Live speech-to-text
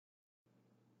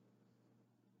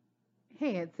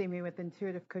Hey, it's Amy with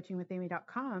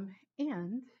intuitivecoachingwithamy.com,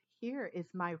 and here is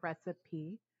my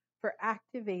recipe for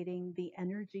activating the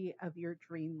energy of your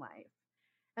dream life.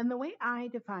 And the way I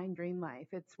define dream life,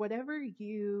 it's whatever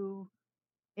you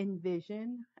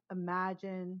envision,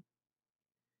 imagine,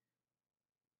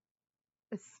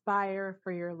 aspire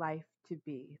for your life to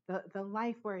be. The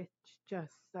life where it's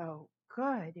just so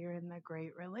good. You're in a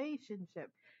great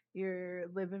relationship. You're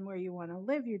living where you want to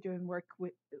live. You're doing work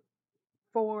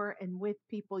for and with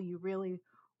people you really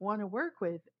want to work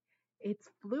with. It's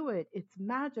fluid, it's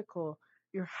magical.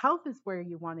 Your health is where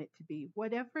you want it to be.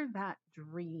 Whatever that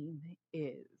dream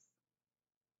is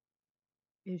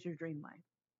your dream life.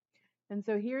 And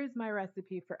so here's my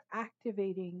recipe for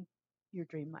activating your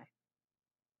dream life.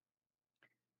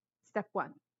 Step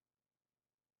one,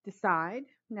 decide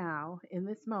now in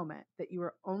this moment that you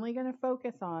are only going to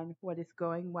focus on what is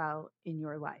going well in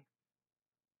your life.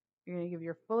 You're going to give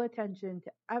your full attention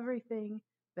to everything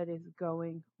that is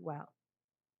going well.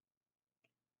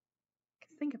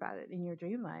 Because think about it, in your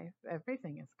dream life,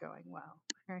 everything is going well,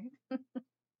 right?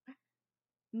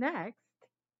 Next,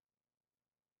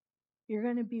 you're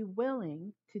going to be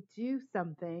willing to do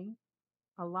something,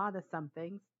 a lot of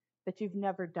somethings that you've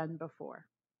never done before.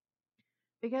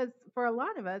 Because for a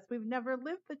lot of us, we've never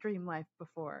lived the dream life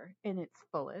before in its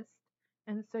fullest.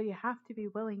 And so you have to be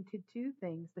willing to do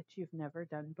things that you've never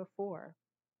done before.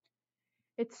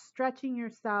 It's stretching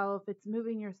yourself, it's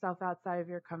moving yourself outside of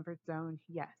your comfort zone,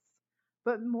 yes.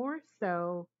 But more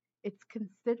so, it's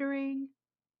considering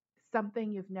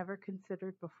something you've never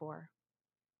considered before,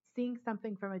 seeing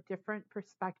something from a different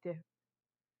perspective.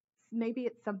 Maybe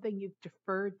it's something you've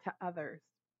deferred to others.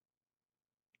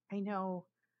 I know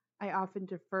I often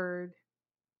deferred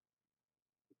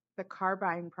the car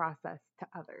buying process to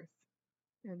others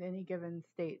in any given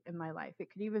state in my life.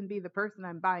 It could even be the person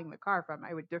I'm buying the car from.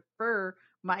 I would defer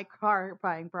my car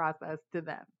buying process to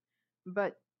them.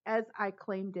 But as I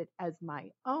claimed it as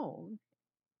my own,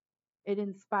 it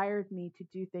inspired me to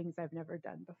do things I've never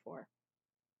done before.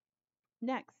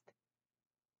 Next,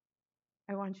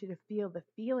 I want you to feel the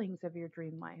feelings of your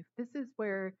dream life. This is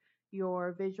where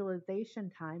your visualization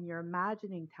time, your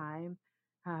imagining time,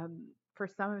 for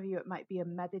some of you, it might be a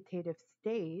meditative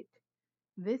state.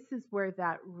 This is where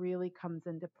that really comes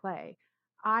into play.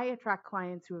 I attract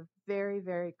clients who have very,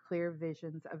 very clear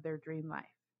visions of their dream life.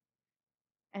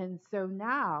 And so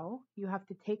now you have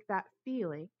to take that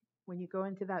feeling, when you go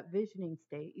into that visioning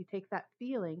state, you take that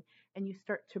feeling and you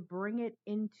start to bring it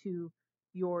into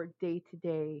your day to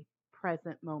day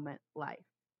present moment life.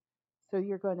 So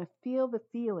you're going to feel the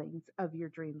feelings of your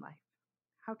dream life.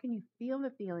 How can you feel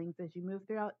the feelings as you move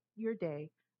throughout your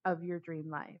day of your dream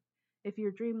life? If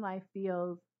your dream life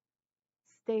feels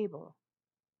stable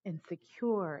and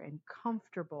secure and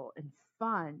comfortable and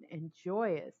fun and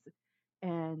joyous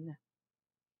and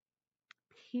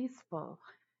peaceful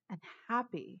and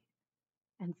happy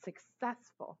and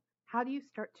successful, how do you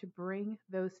start to bring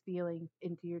those feelings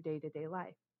into your day to day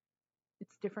life?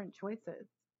 It's different choices.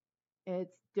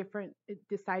 It's different,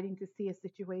 deciding to see a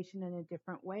situation in a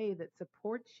different way that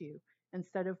supports you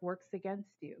instead of works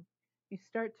against you. You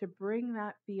start to bring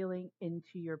that feeling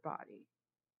into your body.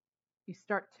 You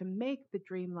start to make the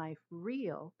dream life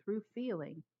real through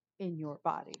feeling in your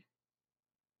body.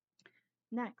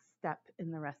 Next step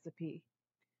in the recipe,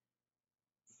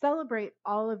 celebrate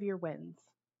all of your wins,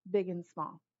 big and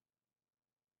small.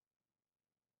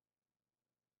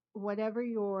 Whatever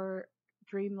your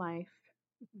dream life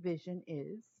vision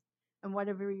is, and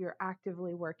whatever you're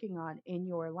actively working on in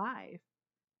your life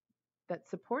that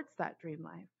supports that dream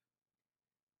life,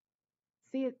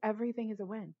 see it, everything is a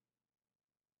win.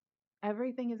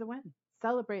 Everything is a win.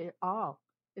 Celebrate it all.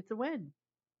 It's a win,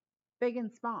 big and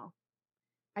small.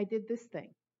 I did this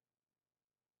thing.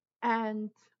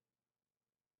 And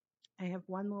I have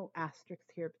one little asterisk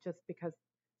here just because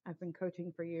I've been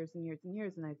coaching for years and years and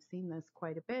years, and I've seen this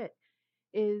quite a bit,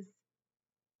 is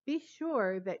be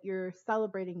sure that you're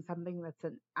celebrating something that's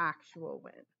an actual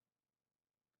win.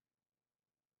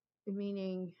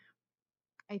 Meaning,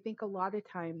 I think a lot of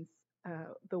times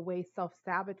the way self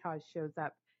sabotage shows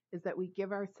up is that we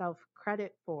give ourselves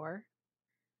credit for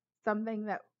something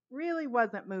that really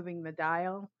wasn't moving the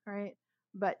dial, right?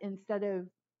 But instead of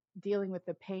dealing with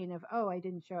the pain of, oh, I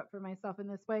didn't show up for myself in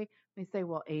this way, we say,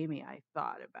 well, Amy, I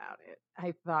thought about it.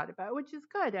 I thought about it, which is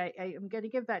good. I am going to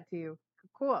give that to you.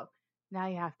 Cool. Now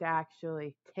you have to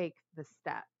actually take the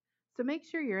step. So make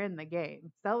sure you're in the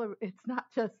game. It's not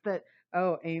just that,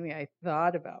 oh, Amy, I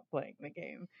thought about playing the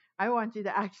game. I want you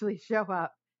to actually show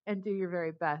up and do your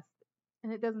very best.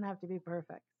 And it doesn't have to be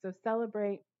perfect. So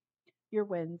celebrate your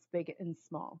wins, big and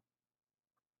small.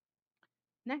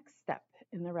 Next step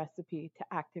in the recipe to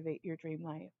activate your dream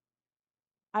life.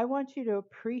 I want you to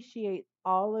appreciate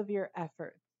all of your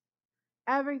efforts,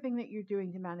 everything that you're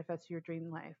doing to manifest your dream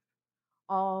life,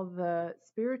 all the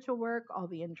spiritual work, all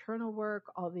the internal work,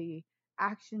 all the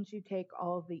actions you take,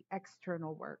 all the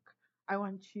external work. I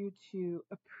want you to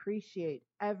appreciate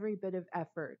every bit of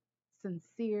effort,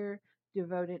 sincere,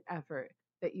 devoted effort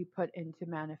that you put into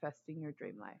manifesting your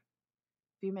dream life.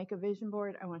 If you make a vision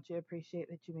board, I want you to appreciate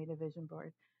that you made a vision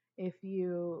board. If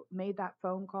you made that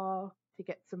phone call to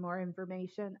get some more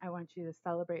information, I want you to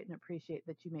celebrate and appreciate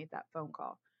that you made that phone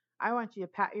call. I want you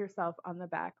to pat yourself on the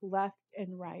back, left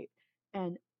and right,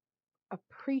 and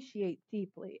appreciate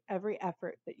deeply every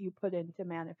effort that you put into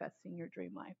manifesting your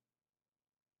dream life.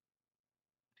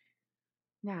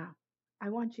 Now, I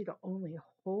want you to only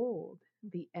hold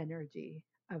the energy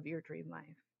of your dream life.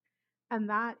 And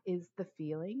that is the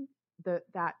feeling,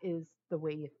 that is the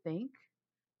way you think,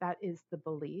 that is the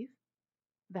belief,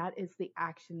 that is the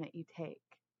action that you take.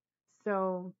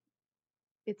 So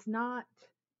it's not,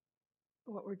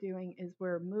 what we're doing is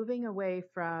we're moving away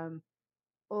from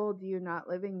old you not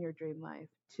living your dream life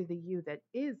to the you that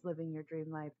is living your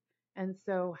dream life. And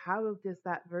so, how does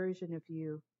that version of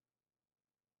you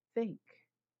think?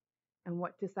 And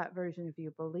what does that version of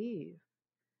you believe?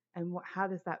 And how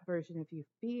does that version of you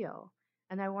feel?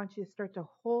 And I want you to start to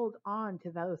hold on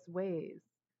to those ways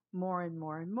more and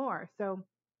more and more. So,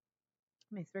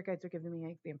 my spirit guides are giving me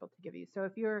an example to give you. So,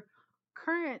 if your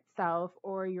current self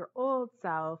or your old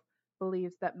self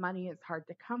believes that money is hard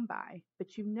to come by,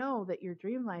 but you know that your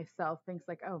dream life self thinks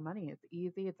like, oh, money is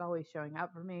easy. It's always showing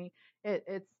up for me.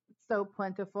 It's so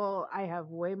plentiful. I have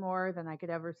way more than I could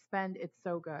ever spend. It's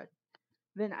so good.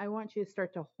 Then I want you to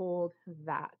start to hold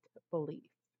that belief.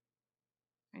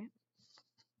 Right?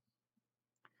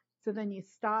 So then you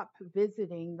stop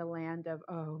visiting the land of,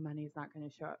 oh, money's not going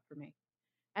to show up for me.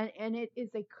 And it is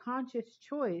a conscious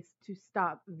choice to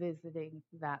stop visiting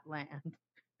that land,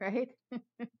 right?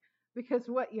 Because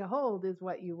what you hold is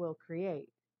what you will create,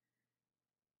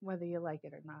 whether you like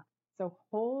it or not. So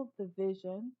hold the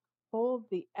vision, hold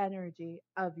the energy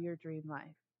of your dream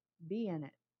life. Be in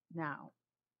it now.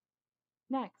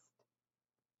 Next,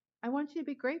 I want you to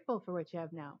be grateful for what you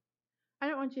have now. I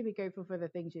don't want you to be grateful for the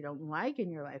things you don't like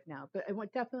in your life now, but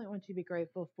definitely want you to be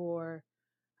grateful for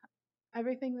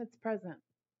everything that's present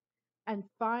and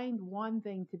find one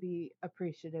thing to be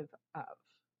appreciative of.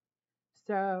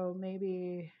 So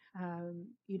maybe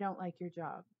you don't like your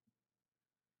job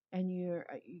and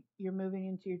you're moving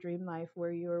into your dream life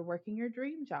where you're working your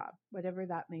dream job, whatever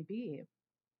that may be.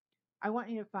 I want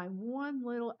you to find one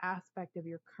little aspect of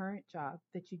your current job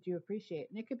that you do appreciate.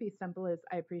 And it could be simple as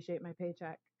I appreciate my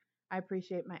paycheck. I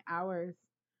appreciate my hours.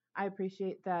 I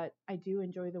appreciate that I do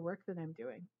enjoy the work that I'm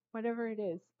doing. Whatever it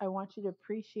is, I want you to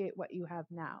appreciate what you have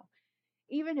now.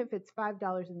 Even if it's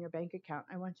 $5 in your bank account,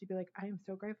 I want you to be like, I am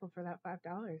so grateful for that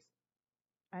 $5.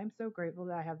 I am so grateful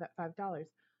that I have that $5.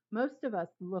 Most of us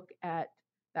look at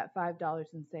that $5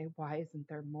 and say, why isn't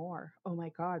there more? Oh my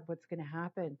God, what's going to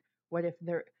happen? What if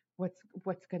there, what's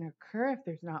going to occur if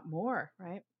there's not more,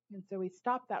 right? And so we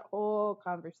stop that whole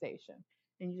conversation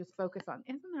and you just focus on,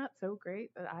 isn't that so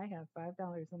great that I have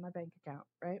 $5 in my bank account,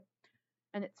 right?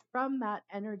 And it's from that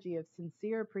energy of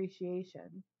sincere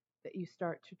appreciation that you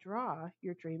start to draw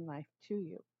your dream life to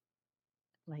you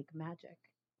like magic.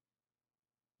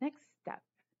 Next step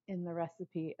in the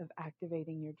recipe of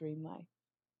activating your dream life,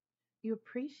 you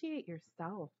appreciate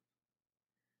yourself.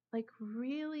 Like,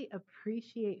 really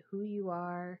appreciate who you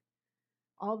are,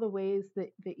 all the ways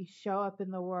that you show up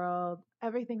in the world,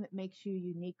 everything that makes you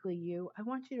uniquely you. I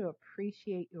want you to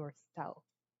appreciate yourself.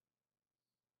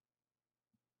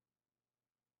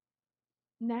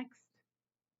 Next,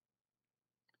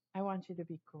 I want you to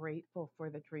be grateful for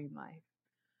the dream life.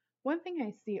 One thing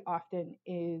I see often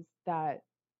is that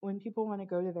when people want to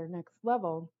go to their next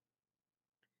level,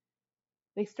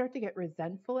 they start to get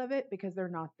resentful of it because they're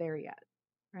not there yet.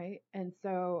 Right. And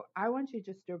so I want you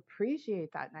just to appreciate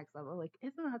that next level. Like,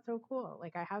 isn't that so cool?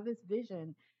 Like, I have this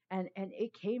vision and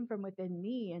it came from within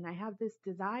me, and I have this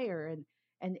desire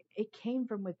and it came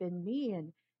from within me,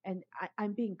 and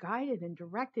I'm being guided and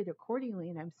directed accordingly.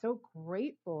 And I'm so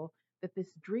grateful that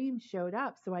this dream showed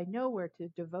up. So I know where to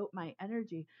devote my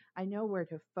energy. I know where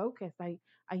to focus. I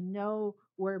know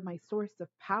where my source of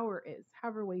power is,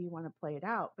 however way you want to play it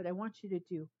out. But I want you to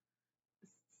do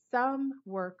some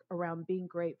work around being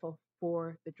grateful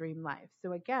for the dream life.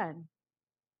 So again,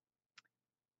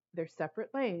 there's separate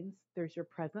lanes. There's your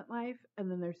present life and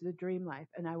then there's the dream life.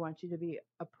 And I want you to be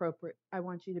appropriate. I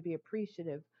want you to be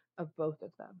appreciative of both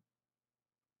of them.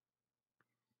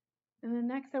 And then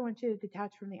next, I want you to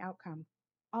detach from the outcome,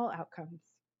 all outcomes.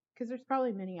 Because there's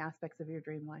probably many aspects of your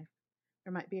dream life.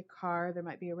 There might be a car, there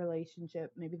might be a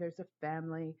relationship, maybe there's a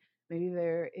family, maybe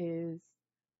there is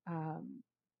um,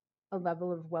 a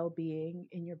level of well being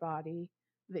in your body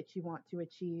that you want to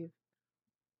achieve.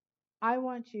 I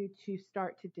want you to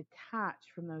start to detach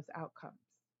from those outcomes,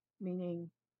 meaning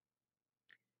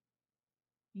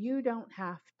you don't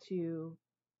have to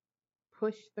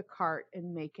push the cart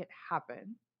and make it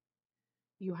happen.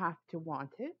 You have to want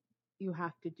it. You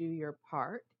have to do your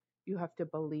part. You have to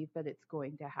believe that it's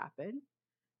going to happen.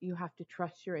 You have to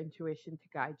trust your intuition to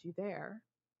guide you there.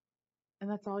 And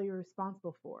that's all you're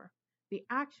responsible for. The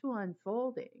actual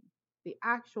unfolding, the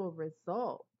actual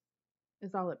result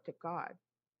is all up to God.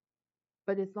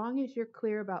 But as long as you're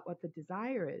clear about what the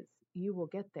desire is, you will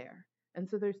get there. And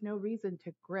so there's no reason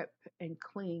to grip and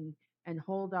cling and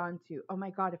hold on to, oh my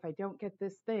God, if I don't get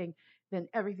this thing, then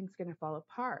everything's going to fall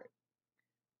apart.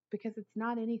 Because it's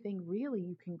not anything really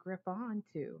you can grip on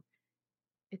to.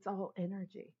 It's all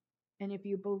energy. And if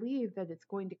you believe that it's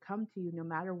going to come to you no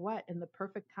matter what, in the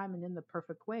perfect time and in the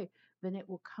perfect way, then it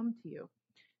will come to you.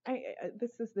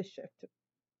 This is the shift.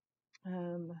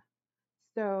 Um,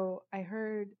 so I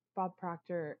heard Bob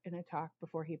Proctor in a talk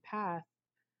before he passed,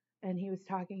 and he was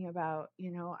talking about,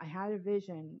 I had a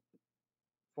vision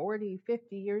 40,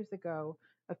 50 years ago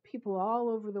of people all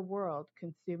over the world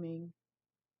consuming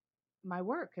my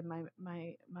work and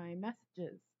my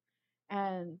messages.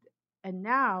 And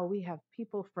now we have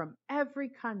people from every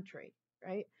country,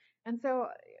 right? And so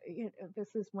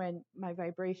this is when my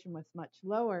vibration was much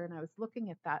lower, and I was looking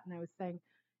at that and I was saying,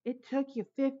 it took you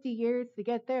 50 years to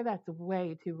get there. That's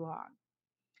way too long.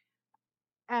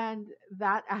 And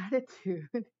that attitude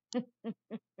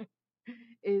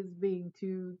is being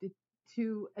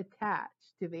too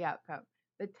attached to the outcome,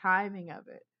 the timing of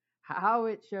it, how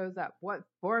it shows up, what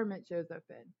form it shows up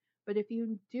in. But if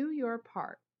you do your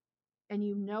part and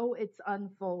you know it's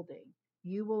unfolding,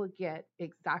 you will get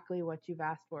exactly what you've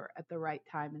asked for at the right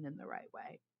time and in the right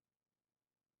way.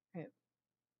 Right?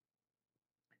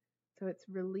 So it's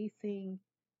releasing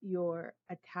your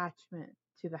attachment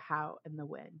to the how and the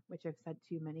when, which I've said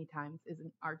to you many times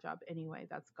isn't our job anyway.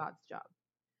 That's God's job.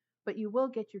 But you will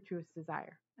get your truest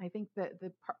desire. I think that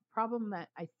the problem that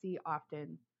I see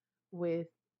often with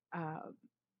uh,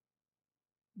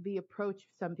 the approach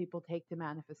some people take to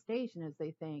manifestation is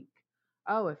they think,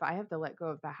 oh, if I have to let go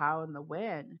of the how and the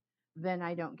when, then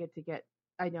I don't get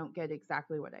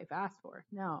exactly what I've asked for.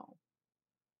 No,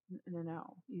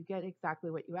 no. You get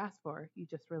exactly what you asked for. You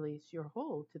just release your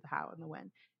hold to the how and the when.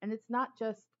 And it's not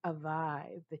just a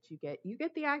vibe that you get. You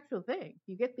get the actual thing.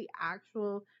 You get the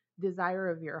actual desire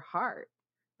of your heart,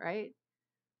 right?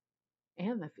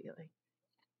 And the feeling.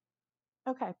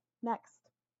 Okay, next.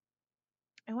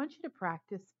 I want you to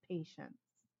practice patience.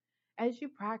 As you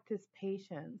practice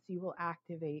patience, you will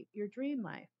activate your dream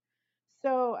life.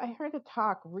 So I heard a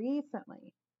talk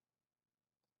recently,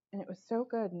 and it was so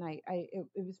good, and it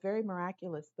was very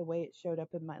miraculous the way it showed up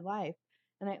in my life.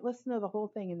 And I listened to the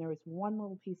whole thing, and there was one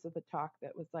little piece of the talk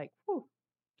that was like, whew.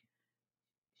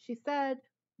 She said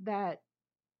that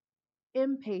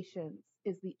impatience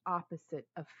is the opposite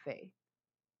of faith.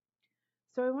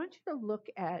 So I want you to look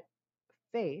at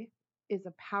faith is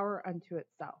a power unto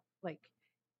itself. Like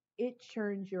it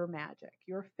churns your magic.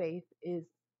 Your faith is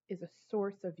a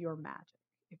source of your magic,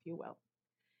 if you will.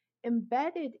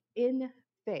 Embedded in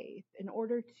faith, in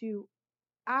order to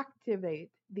activate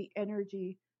the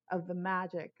energy of the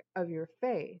magic of your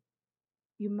faith,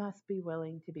 you must be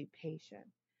willing to be patient.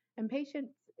 And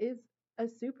patience is a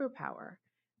superpower.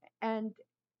 And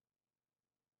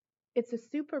it's a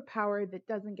superpower that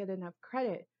doesn't get enough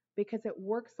credit because it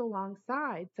works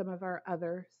alongside some of our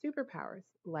other superpowers,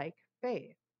 like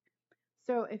faith.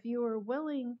 So if you are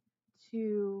willing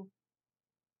to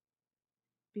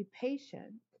be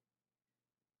patient,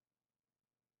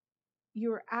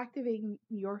 you're activating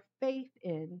your faith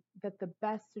in that the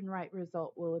best and right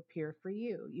result will appear for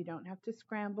you. You don't have to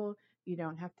scramble, you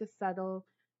don't have to settle,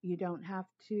 you don't have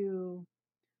to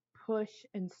push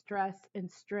and stress and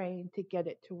strain to get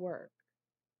it to work.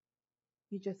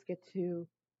 You just get to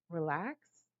relax,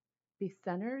 be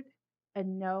centered,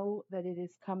 and know that it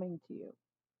is coming to you.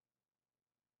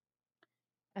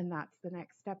 And that's the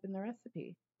next step in the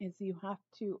recipe is you have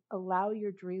to allow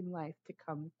your dream life to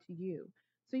come to you.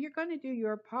 So you're going to do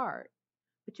your part,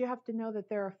 but you have to know that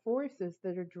there are forces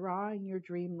that are drawing your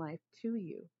dream life to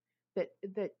you.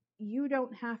 That you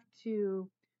don't have to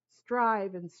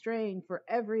strive and strain for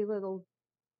every little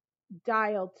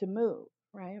dial to move,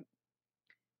 right?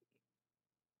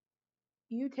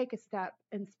 You take a step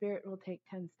and spirit will take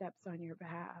 10 steps on your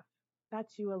behalf.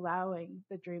 That's you allowing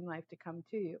the dream life to come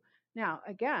to you. Now,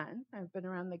 again, I've been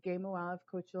around the game a while.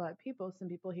 I've coached a lot of people. Some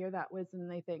people hear that wisdom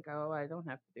and they think, oh, I don't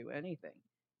have to do anything.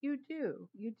 You do.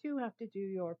 You do have to do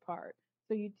your part.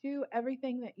 So you do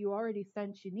everything that you already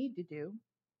sense you need to do,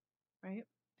 right?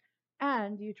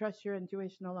 And you trust your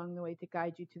intuition along the way to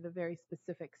guide you to the very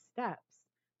specific steps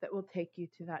that will take you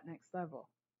to that next level.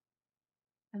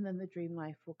 And then the dream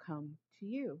life will come to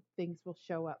you. Things will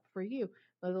show up for you.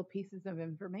 Little pieces of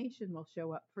information will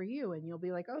show up for you, and you'll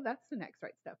be like, oh, that's the next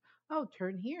right step. Oh,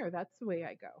 turn here. That's the way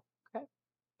I go. Okay.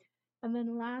 And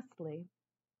then lastly,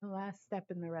 the last step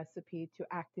in the recipe to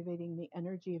activating the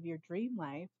energy of your dream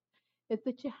life is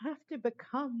that you have to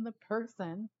become the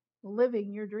person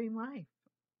living your dream life.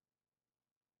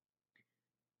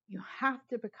 You have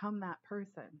to become that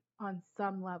person on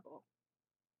some level.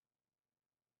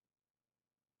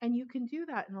 And you can do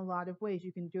that in a lot of ways.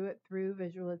 You can do it through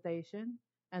visualization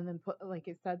and then put, like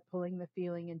it said, pulling the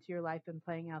feeling into your life and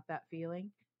playing out that feeling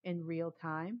in real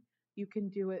time. You can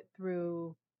do it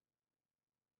through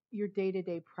your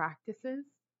day-to-day practices,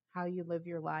 how you live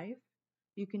your life.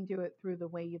 You can do it through the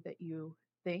way that you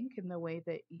think and the way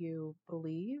that you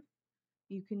believe.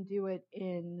 You can do it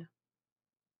in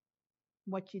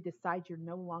what you decide you're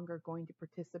no longer going to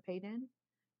participate in.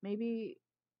 Maybe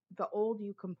the old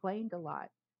you complained a lot,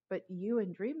 but you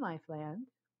in dream life land,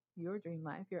 your dream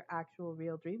life, your actual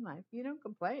real dream life, you don't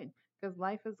complain because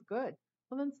life is good.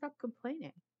 Well, then stop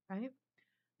complaining, right?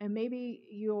 And maybe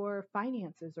your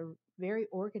finances are very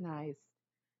organized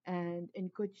and in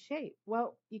good shape.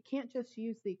 Well, you can't just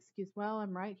use the excuse, well,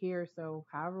 I'm right here, so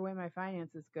however way my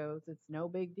finances goes, it's no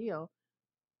big deal.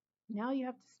 Now you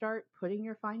have to start putting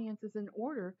your finances in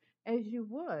order as you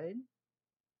would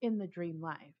in the dream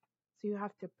life. So you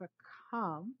have to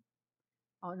become,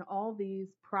 on all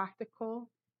these practical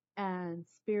and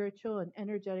spiritual and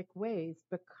energetic ways,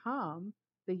 become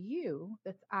the you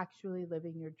that's actually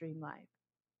living your dream life.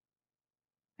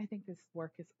 I think this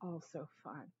work is also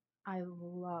fun. I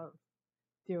love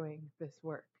doing this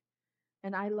work.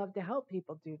 And I love to help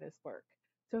people do this work.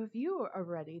 So if you are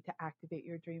ready to activate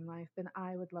your dream life, then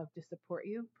I would love to support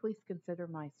you. Please consider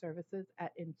my services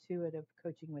at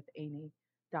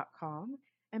intuitivecoachingwithamy.com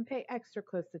and pay extra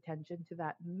close attention to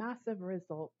that massive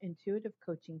result intuitive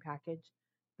coaching package,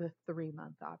 the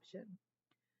 3-month option.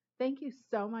 Thank you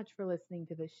so much for listening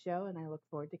to this show, and I look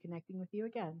forward to connecting with you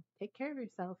again. Take care of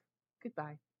yourself.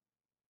 Goodbye.